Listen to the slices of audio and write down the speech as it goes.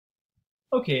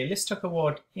Okay, let's talk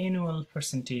about annual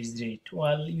percentage rate.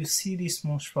 Well, you see this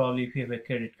most probably if you have a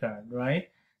credit card, right?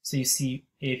 So you see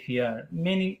APR.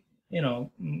 Many,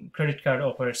 credit card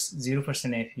offers 0%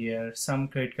 APR. Some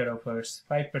credit card offers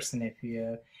 5%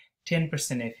 APR, 10%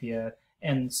 APR,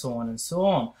 and so on and so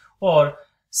on. Or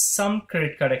some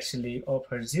credit card actually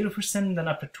offers 0%. Then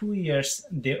after 2 years,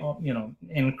 they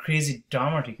increase it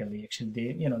dramatically.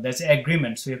 Actually, there's an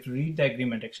agreement, so you have to read the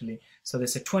agreement actually. So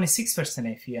there's a 26%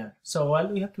 APR. So while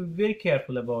we have to be very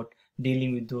careful about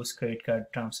dealing with those credit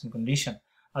card terms and conditions,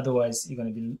 otherwise you're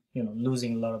going to be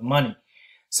losing a lot of money.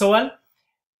 So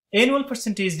annual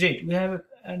percentage rate, we have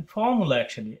a formula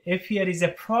actually. APR is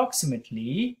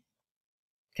approximately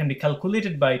can be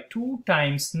calculated by 2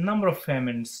 times number of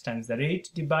payments times the rate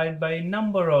divided by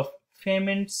number of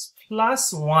payments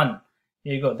plus 1.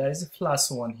 Here you go, there is a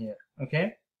plus 1 here,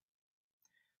 okay?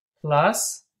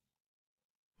 Plus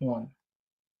 1.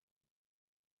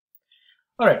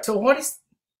 All right, so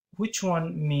which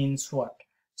one means what?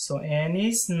 So N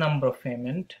is number of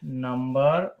payment,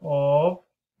 number of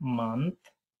monthly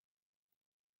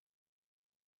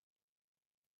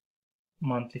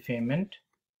payment,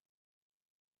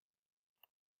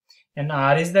 and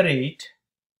R is the rate,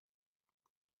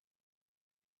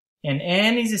 and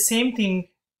N is the same thing,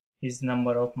 is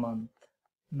number of month,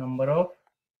 number of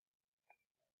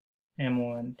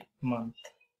month.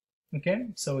 Okay,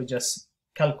 so we just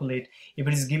calculate. If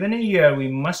it is given a year, we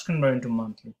must convert into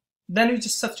monthly. Then we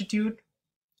just substitute,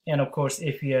 and of course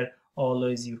APR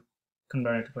always you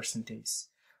convert it to percentage.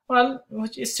 Well,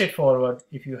 which is straightforward.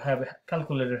 If you have a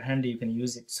calculator handy, you can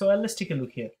use it. So let's take a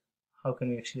look here. How can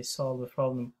we actually solve a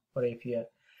problem for APR?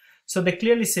 So they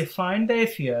clearly say find the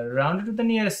APR rounded to the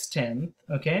nearest tenth,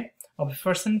 okay, of a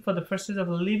person for the purchase of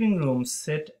a living room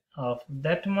set of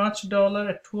that much dollar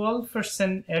at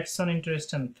 12% adds on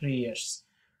interest in 3 years.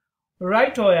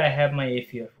 Right away I have my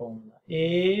APR formula.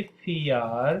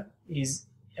 APR is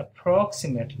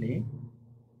approximately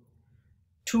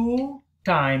 2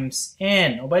 times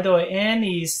N. Oh, by the way, N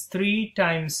is 3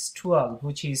 times 12,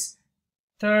 which is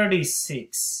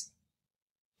 36,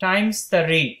 times the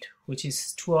rate, which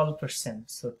is 12%.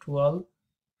 So 12%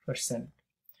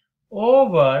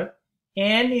 over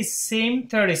N is same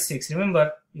 36.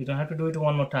 Remember, you don't have to do it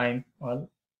one more time. Well,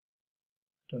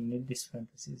 don't need this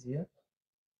parentheses here.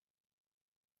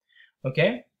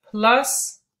 Okay,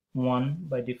 plus 1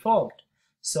 by default.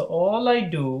 So all I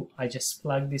do, I just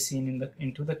plug this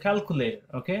into the calculator.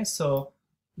 Okay, so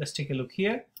let's take a look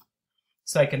here.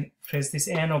 So I can phrase this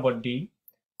N over D,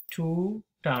 2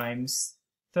 times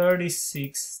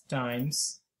 36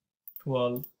 times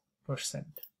 12%,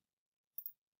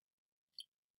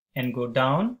 and go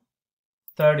down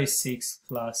 36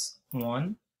 plus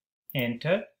 1,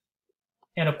 enter.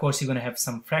 And of course you're going to have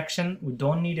some fraction. We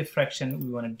don't need a fraction,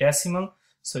 we want a decimal.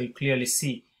 So you clearly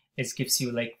see it gives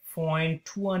you like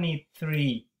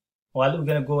 0.23. Well, we're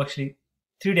going to go actually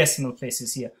 3 decimal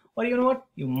places here. Or you know what,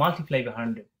 you multiply by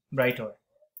 100 right away.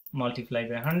 Multiply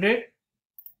by 100,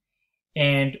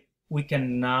 and we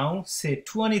can now say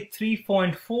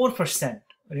 23.4%.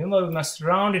 Remember, we must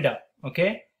round it up,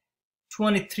 okay?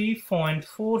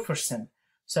 23.4%.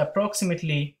 So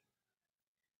approximately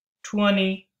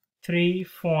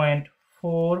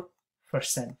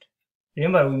 23.4%.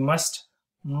 Remember, we must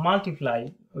multiply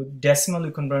with decimal,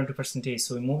 we convert into percentage.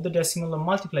 So we move the decimal and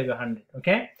multiply by 100,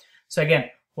 okay? So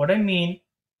again, what I mean,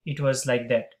 it was like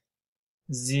that,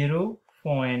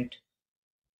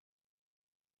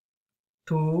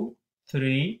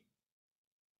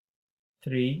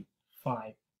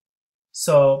 0.2335.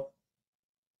 So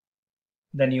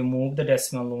then you move the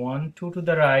decimal 1, 2 to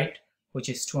the right, which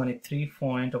is 23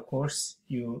 point. Of course,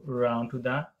 you round to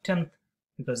the 10th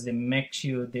because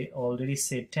they already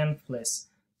say 10th place.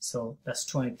 So that's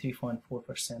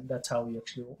 23.4%. That's how we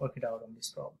actually work it out on this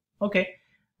problem. Okay,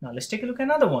 now let's take a look at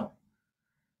another one.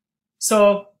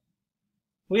 So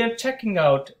we are checking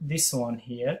out this one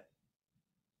here.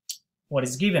 What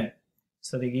is given?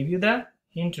 So they give you the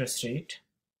interest rate,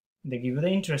 and they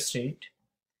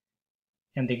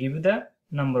give you the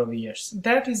number of years.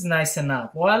 That is nice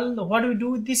enough. Well, what do we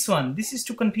do with this one? This is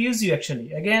to confuse you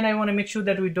actually. Again, I want to make sure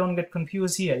that we don't get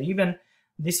confused here. Even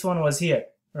this one was here,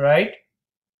 right?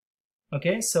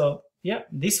 Okay, so yeah,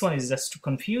 this one is just to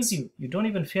confuse you. You don't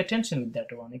even pay attention with that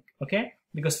one, okay?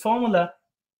 Because formula,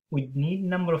 we need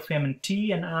number of payment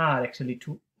T and R actually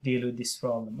to deal with this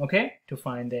problem, okay? To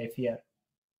find the APR.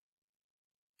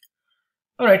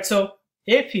 All right, so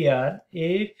APR,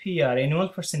 annual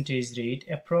percentage rate,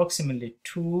 approximately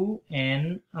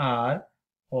 2NR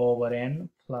over N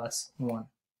plus 1.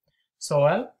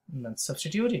 So let's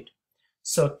substitute it.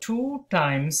 So 2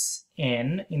 times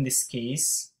n in this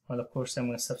case, well, of course, I'm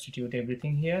going to substitute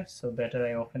everything here. So better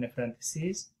I open a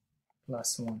parenthesis,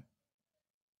 plus 1.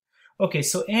 Okay,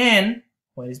 so n,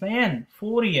 what is my n?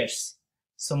 4 years.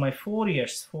 So my 4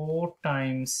 years, 4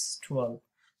 times 12.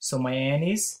 So my n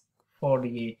is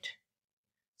 48.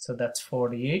 So that's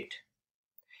 48.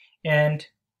 And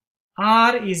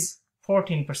R is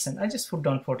 14%. I just put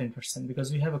down 14%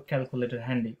 because we have a calculator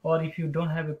handy. Or if you don't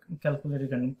have a calculator, you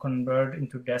can convert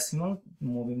into decimal,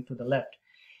 moving to the left.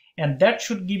 And that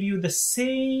should give you the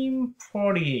same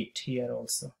 48 here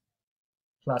also,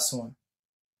 plus 1.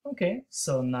 Okay,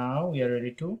 so now we are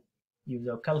ready to use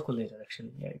our calculator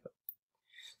actually. Here you go.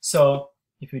 So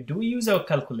if we do use our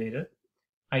calculator,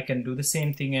 I can do the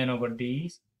same thing, n over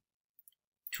d,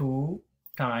 2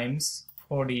 times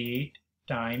 48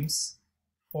 times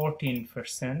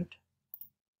 14%,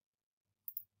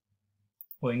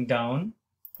 going down,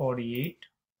 48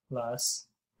 plus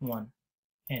 1,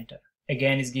 enter.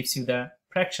 Again, it gives you the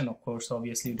fraction, of course.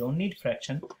 Obviously, you don't need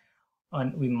fraction.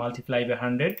 And we multiply by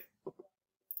 100,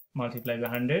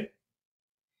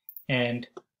 and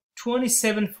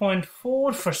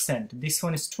 27.4%. This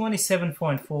one is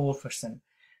 27.4%.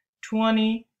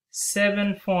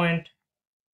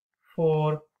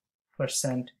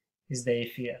 27.4% is the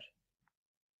APR.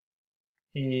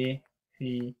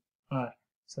 APR.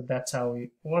 So that's how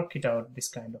we work it out, this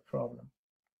kind of problem.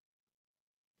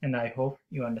 And I hope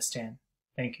you understand.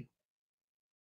 Thank you.